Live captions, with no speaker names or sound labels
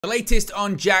The latest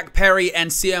on Jack Perry and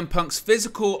CM Punk's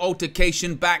physical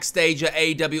altercation backstage at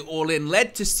AEW All In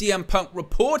led to CM Punk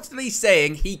reportedly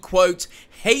saying he, quote,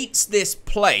 hates this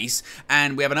place,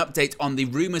 and we have an update on the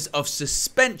rumors of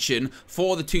suspension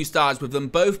for the two stars, with them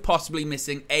both possibly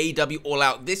missing AEW All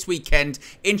Out this weekend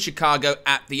in Chicago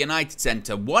at the United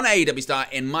Center. One AEW star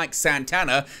in Mike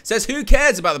Santana says who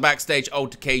cares about the backstage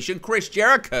altercation. Chris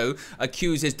Jericho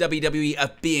accuses WWE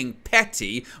of being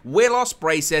petty. Will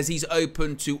Ospreay says he's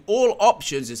open to all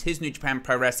options as his New Japan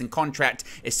Pro Wrestling contract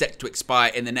is set to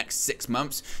expire in the next 6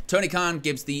 months. Tony Khan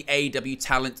gives the AEW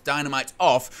talent Dynamite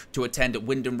off to attend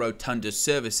at Wyndham Rotunda's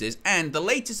services, and the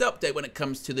latest update when it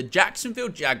comes to the Jacksonville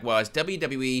Jaguars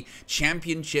WWE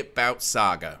Championship bout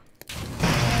saga.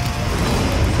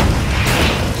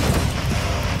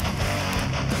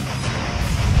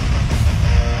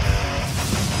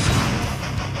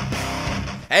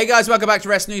 Hey guys, welcome back to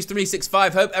Wrestling News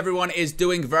 365. Hope everyone is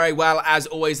doing very well. As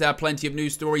always, there are plenty of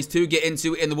news stories to get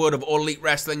into in the world of All Elite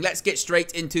Wrestling. Let's get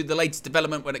straight into the latest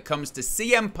development when it comes to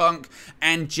CM Punk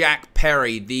and Jack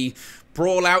Perry. The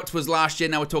Brawl Out was last year,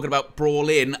 now we're talking about Brawl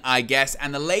In, I guess,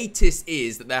 and the latest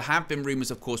is that there have been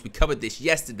rumors, of course, we covered this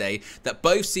yesterday, that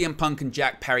both CM Punk and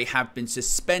Jack Perry have been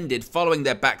suspended following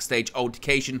their backstage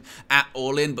altercation at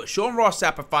All In, but Sean Ross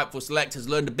Sapp of Fightful Select has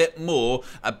learned a bit more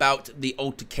about the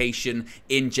altercation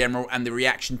in general and the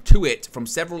reaction to it from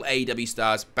several AEW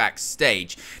stars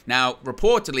backstage. Now,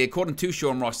 reportedly, according to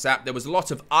Sean Ross Sapp, there was a lot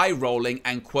of eye-rolling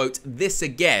and, quote, this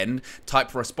again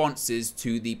type responses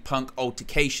to the Punk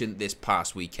altercation this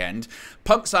past weekend.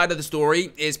 Punk's side of the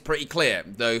story is pretty clear,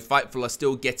 though Fightful are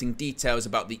still getting details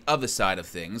about the other side of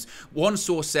things. One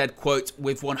source said, quote,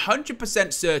 with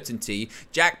 100% certainty,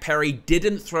 Jack Perry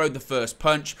didn't throw the first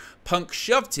punch. Punk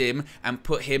shoved him and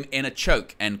put him in a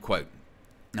choke, end quote.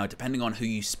 Now, depending on who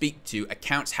you speak to,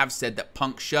 accounts have said that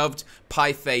Punk shoved,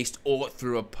 pie-faced, or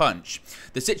threw a punch.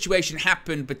 The situation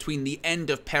happened between the end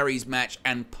of Perry's match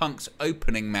and Punk's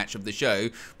opening match of the show,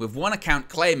 with one account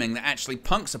claiming that actually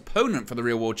Punk's opponent for the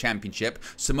Real World Championship,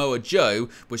 Samoa Joe,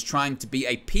 was trying to be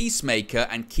a peacemaker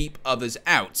and keep others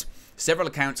out. Several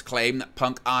accounts claim that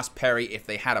Punk asked Perry if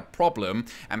they had a problem,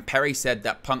 and Perry said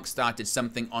that Punk started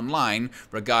something online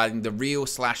regarding the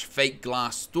real/fake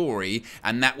glass story,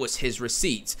 and that was his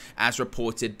receipt, as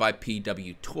reported by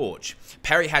PW Torch.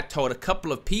 Perry had told a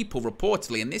couple of people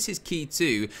reportedly, and this is key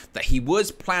too, that he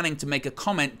was planning to make a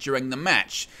comment during the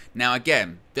match. Now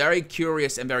again, very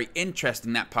curious and very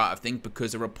interesting, that part of things,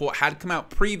 because a report had come out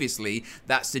previously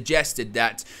that suggested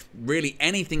that really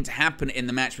anything to happen in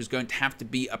the match was going to have to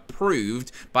be approved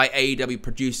by AEW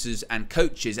producers and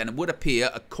coaches, and it would appear,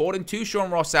 according to Sean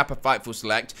Ross Sapp of Fightful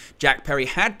Select, Jack Perry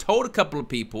had told a couple of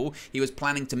people he was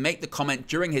planning to make the comment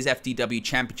during his FTW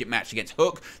Championship match against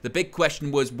Hook. The big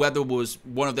question was whether it was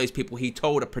one of those people he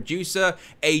told a producer,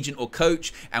 agent, or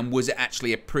coach, and was it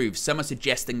actually approved. Some are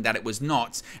suggesting that it was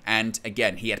not, and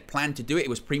again, he had planned to do it. It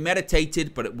was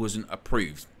premeditated, but it wasn't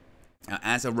approved. Now,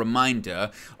 as a reminder,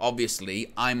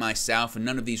 obviously, I myself and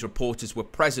none of these reporters were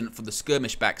present for the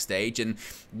skirmish backstage, and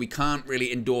we can't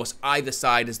really endorse either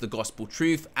side as the gospel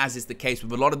truth. As is the case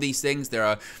with a lot of these things, there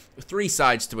are three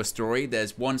sides to a story.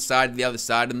 There's one side, the other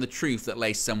side, and the truth that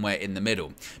lays somewhere in the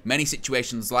middle. Many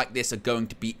situations like this are going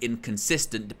to be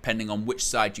inconsistent depending on which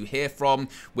side you hear from,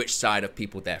 which side of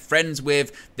people they're friends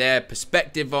with, their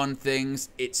perspective on things.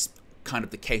 It's kind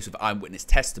of the case with eyewitness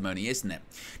testimony, isn't it?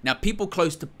 Now, people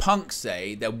close to Punk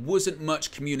say there wasn't much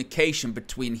communication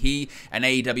between he and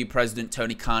AEW President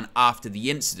Tony Khan after the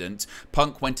incident.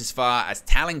 Punk went as far as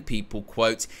telling people,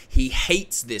 quote, he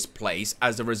hates this place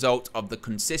as a result of the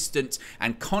consistent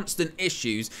and constant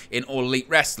issues in All Elite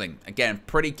Wrestling. Again,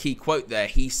 pretty key quote there.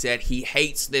 He said he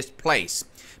hates this place.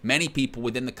 Many people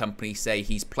within the company say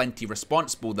he's plenty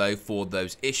responsible, though, for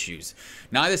those issues.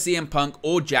 Neither CM Punk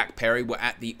or Jack Perry were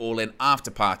at the All In after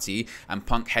party, and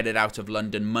Punk headed out of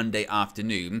London Monday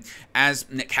afternoon. As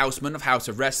Nick Houseman of House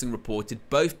of Wrestling reported,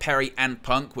 both Perry and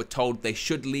Punk were told they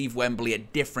should leave Wembley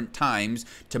at different times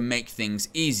to make things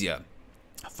easier.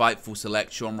 Fightful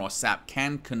Select Sean Ross Sapp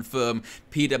can confirm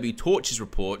PW Torch's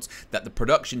reports that the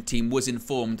production team was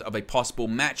informed of a possible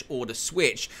match order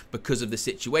switch because of the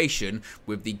situation,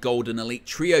 with the Golden Elite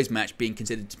Trios match being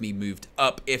considered to be moved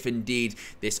up if indeed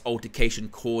this altercation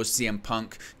caused CM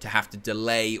Punk to have to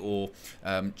delay or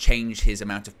change his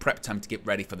amount of prep time to get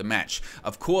ready for the match.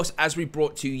 Of course, as we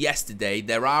brought to you yesterday,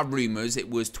 there are rumors, it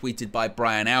was tweeted by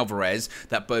Brian Alvarez,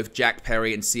 that both Jack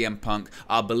Perry and CM Punk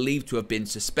are believed to have been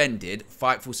suspended.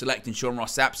 Fightful Select and Sean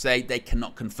Ross Sapp say they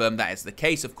cannot confirm that is the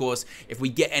case. Of course, if we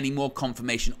get any more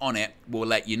confirmation on it, we'll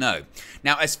let you know.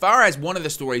 Now, as far as one of the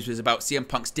stories was about CM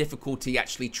Punk's difficulty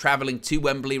actually traveling to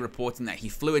Wembley, reporting that he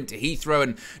flew into Heathrow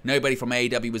and nobody from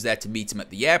AEW was there to meet him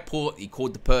at the airport. He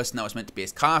called the person that was meant to be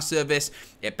his car service.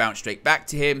 It bounced straight back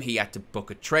to him. He had to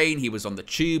book a train. He was on the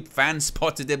tube. Fans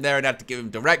spotted him there and had to give him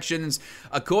directions.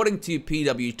 According to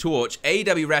PW Torch,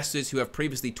 AEW wrestlers who have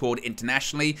previously toured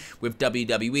internationally with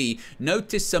WWE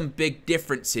noticed some big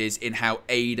differences in how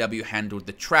AEW handled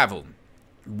the travel.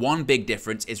 One big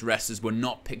difference is wrestlers were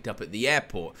not picked up at the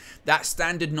airport. That's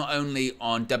standard not only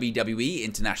on WWE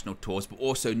international tours, but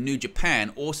also New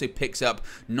Japan also picks up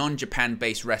non-Japan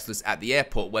based wrestlers at the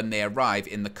airport when they arrive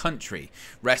in the country.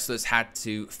 Wrestlers had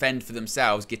to fend for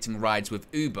themselves getting rides with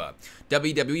Uber.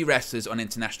 WWE wrestlers on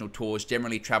international tours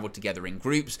generally travel together in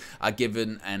groups, are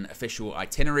given an official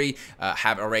itinerary,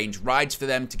 have arranged rides for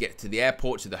them to get to the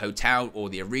airport, to the hotel or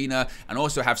the arena, and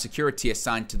also have security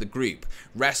assigned to the group.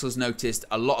 Wrestlers noticed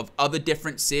a lot of other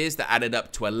differences that added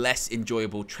up to a less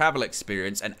enjoyable travel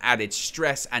experience and added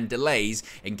stress and delays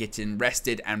in getting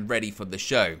rested and ready for the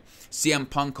show. CM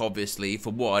Punk, obviously,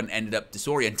 for one, ended up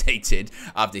disorientated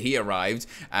after he arrived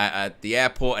at the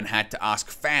airport and had to ask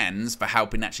fans for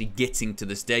help in actually getting to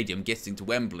the stadium, getting to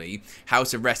Wembley.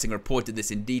 House of Wrestling reported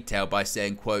this in detail by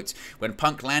saying, quote, "When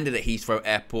Punk landed at Heathrow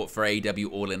Airport for AEW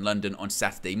All in London on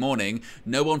Saturday morning,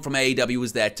 no one from AEW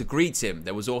was there to greet him.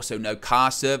 There was also no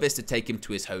car service to take him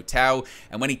to his hotel,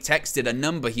 and when he texted a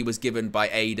number he was given by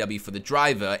AEW for the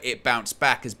driver, it bounced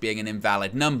back as being an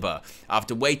invalid number.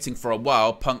 After waiting for a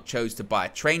while, Punk chose to buy a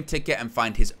train ticket and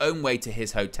find his own way to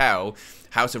his hotel."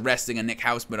 House of Wrestling and Nick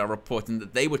Houseman are reporting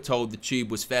that they were told the tube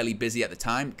was fairly busy at the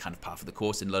time, kind of par for the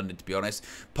course in London, to be honest.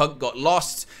 Punk got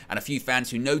lost, and a few fans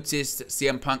who noticed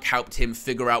CM Punk helped him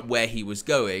figure out where he was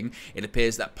going. It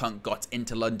appears that Punk got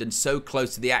into London so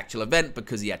close to the actual event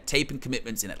because he had taping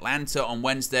commitments in Atlanta on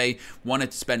Wednesday,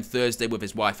 wanted to spend Thursday with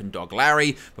his wife and dog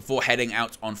Larry, before heading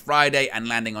out on Friday and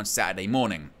landing on Saturday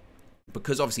morning.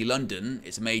 Because obviously London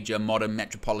is a major modern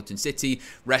metropolitan city,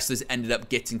 wrestlers ended up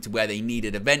getting to where they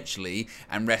needed eventually,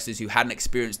 and wrestlers who hadn't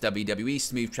experienced WWE's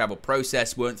smooth travel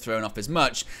process weren't thrown off as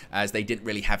much as they didn't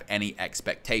really have any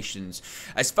expectations.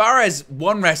 As far as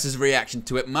one wrestler's reaction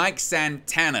to it, Mike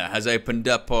Santana has opened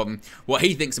up on what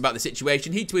he thinks about the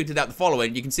situation. He tweeted out the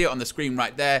following. You can see it on the screen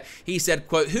right there. He said,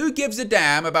 quote, "Who gives a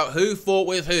damn about who fought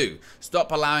with who?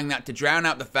 Stop allowing that to drown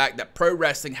out the fact that pro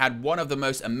wrestling had one of the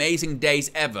most amazing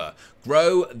days ever.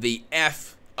 Grow the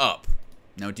F up."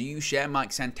 Now, do you share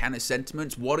Mike Santana's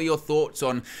sentiments? What are your thoughts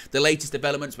on the latest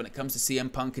developments when it comes to CM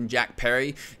Punk and Jack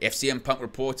Perry? If CM Punk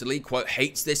reportedly, quote,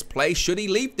 hates this place, should he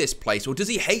leave this place? Or does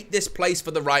he hate this place for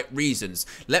the right reasons?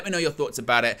 Let me know your thoughts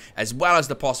about it, as well as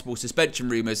the possible suspension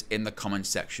rumors in the comment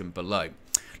section below.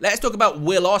 Let's talk about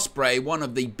Will Ospreay, one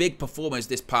of the big performers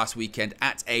this past weekend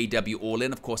at AEW All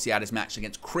In. Of course, he had his match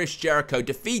against Chris Jericho,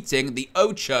 defeating the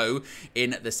Ocho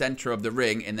in the center of the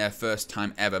ring in their first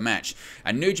time ever match.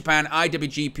 And New Japan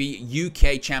IWGP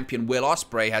UK champion Will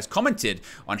Ospreay has commented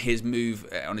on his move,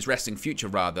 on his wrestling future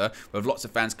rather, with lots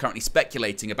of fans currently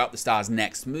speculating about the star's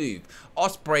next move.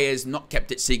 Ospreay has not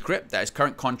kept it secret that his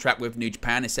current contract with New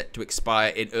Japan is set to expire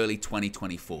in early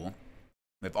 2024.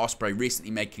 With Ospreay recently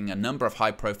making a number of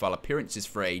high-profile appearances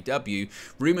for AEW,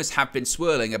 rumors have been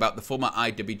swirling about the former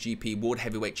IWGP World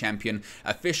Heavyweight Champion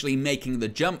officially making the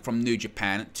jump from New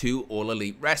Japan to All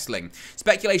Elite Wrestling.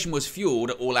 Speculation was fueled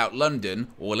at All Out London,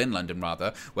 All In London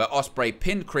rather, where Ospreay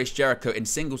pinned Chris Jericho in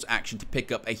singles action to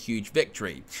pick up a huge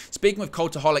victory. Speaking with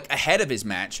Cultaholic ahead of his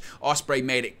match, Ospreay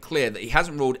made it clear that he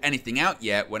hasn't ruled anything out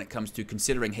yet when it comes to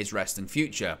considering his wrestling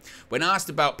future. When asked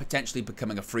about potentially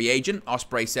becoming a free agent,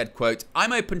 Ospreay said, quote,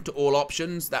 "I'm open to all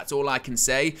options, that's all I can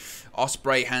say."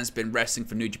 Ospreay has been wrestling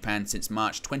for New Japan since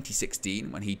March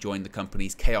 2016 when he joined the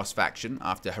company's Chaos faction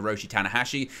after Hiroshi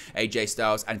Tanahashi, AJ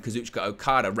Styles and Kazuchika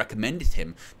Okada recommended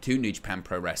him to New Japan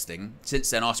Pro Wrestling. Since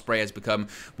then, Ospreay has become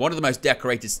one of the most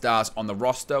decorated stars on the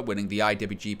roster, winning the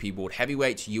IWGP World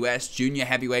Heavyweight, US Junior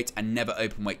Heavyweight and Never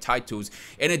Openweight titles,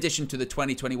 in addition to the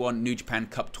 2021 New Japan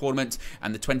Cup Tournament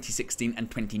and the 2016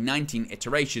 and 2019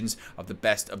 iterations of the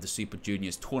Best of the Super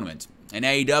Juniors tournament. In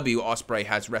AEW, Ospreay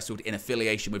has wrestled in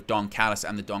affiliation with Don Callis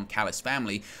and the Don Callis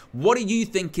family. What do you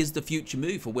think is the future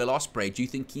move for Will Ospreay? Do you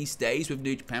think he stays with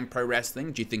New Japan Pro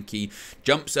Wrestling? Do you think he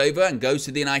jumps over and goes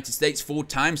to the United States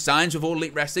full-time, signs with All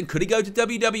Elite Wrestling? Could he go to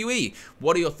WWE?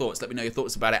 What are your thoughts? Let me know your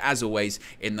thoughts about it, as always,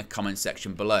 in the comment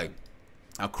section below.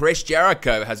 Now, Chris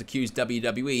Jericho has accused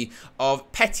WWE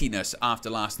of pettiness after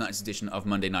last night's edition of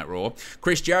Monday Night Raw.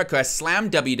 Chris Jericho has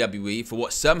slammed WWE for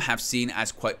what some have seen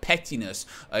as quite pettiness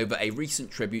over a recent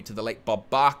tribute to the late Bob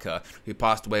Barker, who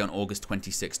passed away on August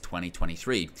 26,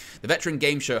 2023. The veteran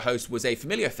game show host was a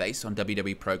familiar face on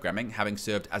WWE programming, having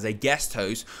served as a guest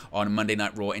host on Monday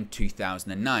Night Raw in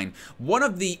 2009. One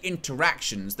of the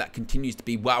interactions that continues to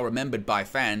be well remembered by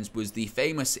fans was the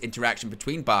famous interaction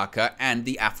between Barker and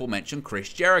the aforementioned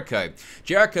Chris Jericho.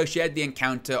 Jericho shared the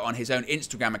encounter on his own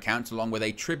Instagram account along with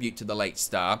a tribute to the late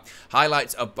star.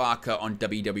 Highlights of Barker on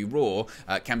WWE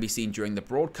Raw can be seen during the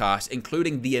broadcast,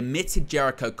 including the omitted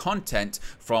Jericho content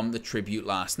from the tribute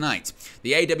last night.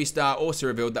 The AEW star also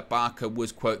revealed that Barker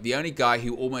was, quote, the only guy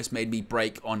who almost made me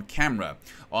break on camera.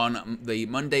 On the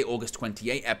Monday, August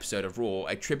 28 episode of Raw,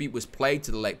 a tribute was played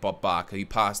to the late Bob Barker, who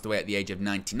passed away at the age of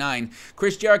 99.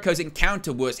 Chris Jericho's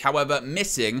encounter was, however,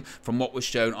 missing from what was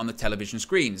shown on the television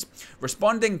screens.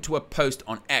 Responding to a post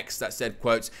on X that said,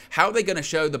 quote, how are they going to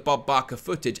show the Bob Barker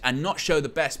footage and not show the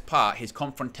best part, his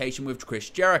confrontation with Chris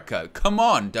Jericho? Come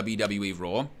on, WWE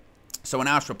Raw. Someone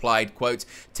else replied, quote,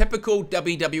 typical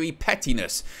WWE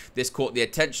pettiness. This caught the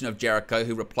attention of Jericho,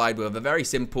 who replied with a very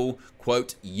simple,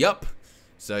 quote, yup.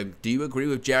 So, do you agree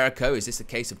with Jericho? Is this a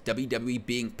case of WWE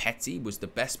being petty? Was the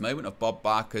best moment of Bob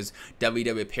Barker's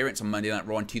WWE appearance on Monday Night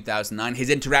Raw in 2009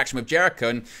 his interaction with Jericho?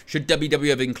 And should WWE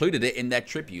have included it in their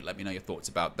tribute? Let me know your thoughts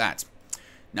about that.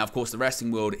 Now, of course, the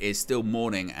wrestling world is still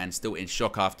mourning and still in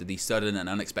shock after the sudden and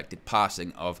unexpected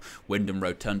passing of Wyndham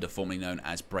Rotunda, formerly known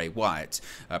as Bray Wyatt.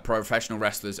 Professional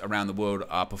wrestlers around the world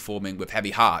are performing with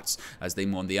heavy hearts as they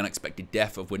mourn the unexpected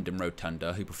death of Wyndham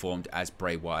Rotunda, who performed as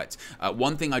Bray Wyatt.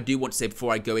 One thing I do want to say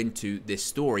before I go into this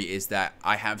story is that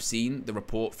I have seen the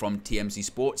report from TMZ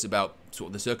Sports about sort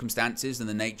of the circumstances and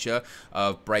the nature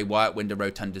of Bray Wyatt, Wyndham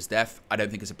Rotunda's death. I don't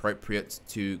think it's appropriate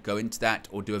to go into that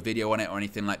or do a video on it or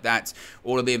anything like that.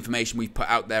 All of the information we've put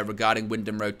out there regarding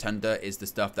Wyndham Rotunda is the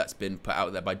stuff that's been put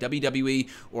out there by WWE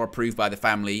or approved by the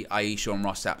family, i.e. Sean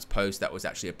Ross Sapp's post that was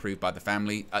actually approved by the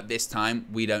family. At this time,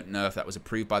 we don't know if that was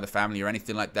approved by the family or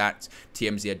anything like that.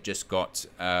 TMZ had just got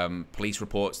police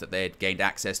reports that they had gained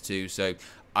access to, so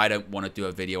I don't want to do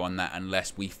a video on that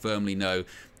unless we firmly know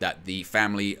that the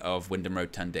family of Wyndham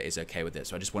Rotunda is okay with it.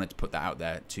 So I just wanted to put that out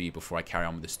there to you before I carry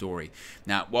on with the story.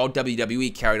 Now, while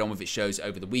WWE carried on with its shows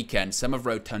over the weekend, some of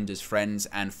Rotunda's friends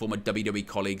and former WWE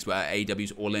colleagues were at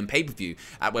AEW's All In pay-per-view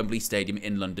at Wembley Stadium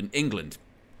in London, England.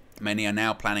 Many are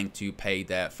now planning to pay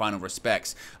their final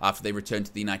respects after they return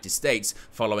to the United States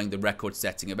following the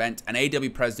record-setting event, and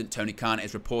AEW President Tony Khan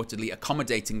is reportedly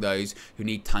accommodating those who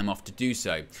need time off to do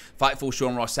so. Fightful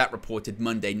Sean Ross Sapp reported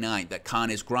Monday night that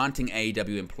Khan is granting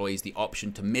AEW employees the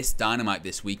option to miss Dynamite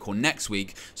this week or next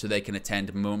week so they can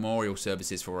attend memorial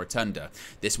services for Rotunda.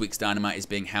 This week's Dynamite is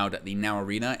being held at the Now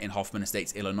Arena in Hoffman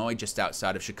Estates, Illinois, just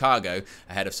outside of Chicago,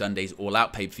 ahead of Sunday's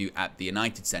all-out pay-per-view at the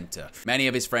United Center. Many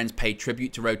of his friends paid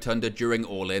tribute to Rotunda during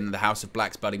All In. The House of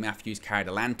Black's Buddy Matthews carried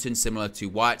a lantern similar to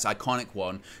Wyatt's iconic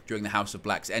one during the House of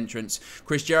Black's entrance.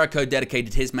 Chris Jericho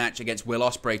dedicated his match against Will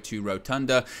Ospreay to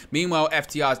Rotunda. Meanwhile,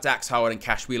 FTR's Dax Howard and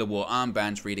Cash Wheeler wore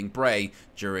armbands reading Bray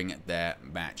during their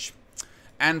match.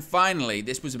 And finally,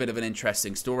 this was a bit of an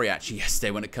interesting story actually yesterday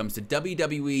when it comes to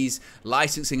WWE's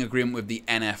licensing agreement with the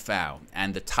NFL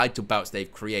and the title bouts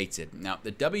they've created. Now, the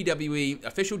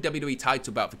official WWE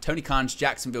title bout for Tony Khan's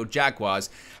Jacksonville Jaguars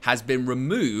has been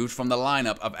removed from the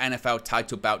lineup of NFL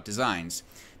title bout designs.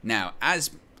 Now,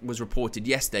 as was reported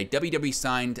yesterday, WWE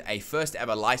signed a first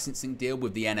ever licensing deal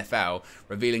with the NFL,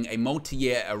 revealing a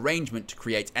multi-year arrangement to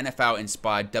create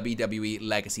NFL-inspired WWE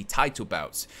legacy title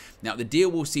bouts. Now, the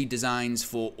deal will see designs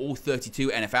for all 32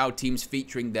 NFL teams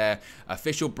featuring their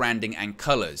official branding and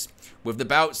colors. With the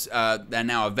bouts, they're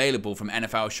now available from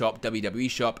NFL Shop, WWE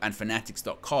Shop, and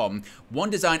Fanatics.com. One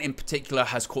design in particular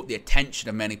has caught the attention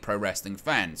of many pro wrestling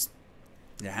fans.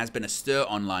 There has been a stir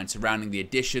online surrounding the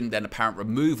addition, then apparent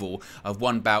removal of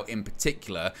one bout in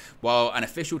particular. While an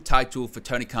official title for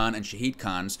Tony Khan and Shahid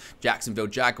Khan's Jacksonville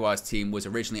Jaguars team was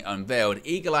originally unveiled,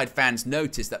 eagle-eyed fans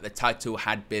noticed that the title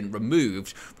had been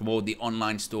removed from all the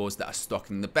online stores that are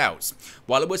stocking the belts.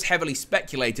 While it was heavily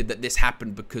speculated that this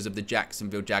happened because of the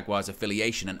Jacksonville Jaguars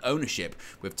affiliation and ownership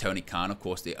with Tony Khan, of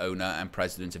course the owner and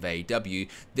president of AEW,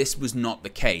 this was not the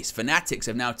case. Fanatics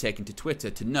have now taken to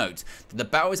Twitter to note that the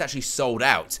bout is actually sold out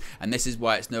out, and this is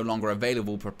why it's no longer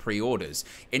available for pre-orders.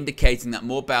 Indicating that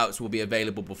more bouts will be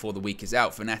available before the week is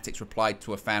out, Fanatics replied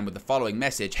to a fan with the following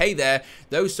message: "Hey there,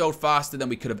 those sold faster than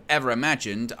we could have ever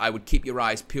imagined. I would keep your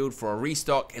eyes peeled for a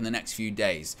restock in the next few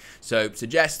days." So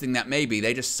suggesting that maybe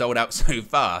they just sold out so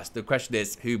fast. The question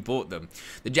is, who bought them?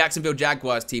 The Jacksonville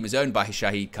Jaguars team is owned by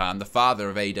Shahid Khan, the father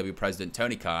of AEW president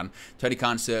Tony Khan. Tony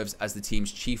Khan serves as the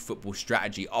team's chief football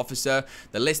strategy officer.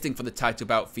 The listing for the title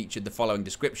bout featured the following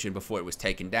description before it was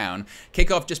taken down: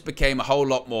 "Kickoff just became a whole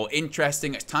lot more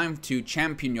interesting. It's time to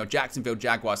champion your Jacksonville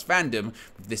Jaguars fandom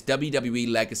with this WWE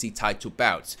Legacy title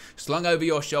bout. Slung over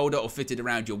your shoulder or fitted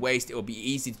around your waist, it will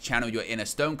be easy to channel your inner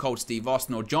Stone Cold Steve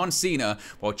Austin or John Cena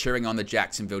while cheering on the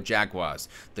Jacksonville Jaguars.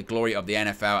 The glory of the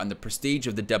NFL and the prestige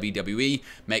of the WWE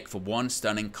make for one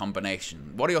stunning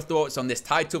combination." What are your thoughts on this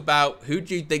title bout? Who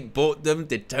do you think bought them?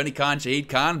 Did Tony Khan, Shahid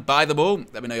Khan buy them all?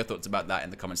 Let me know your thoughts about that in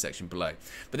the comment section below.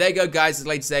 But there you go, guys. It's the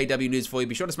latest AEW news for you.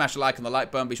 Be sure to smash a like on the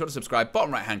like button. Be sure to subscribe,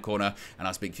 bottom right hand corner, and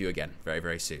I'll speak to you again very,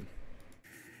 very soon.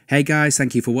 Hey guys,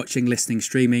 thank you for watching, listening,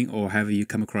 streaming, or however you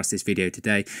come across this video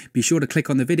today. Be sure to click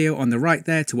on the video on the right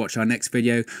there to watch our next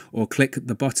video, or click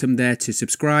the bottom there to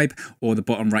subscribe, or the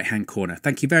bottom right hand corner.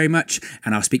 Thank you very much,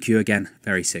 and I'll speak to you again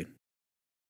very soon.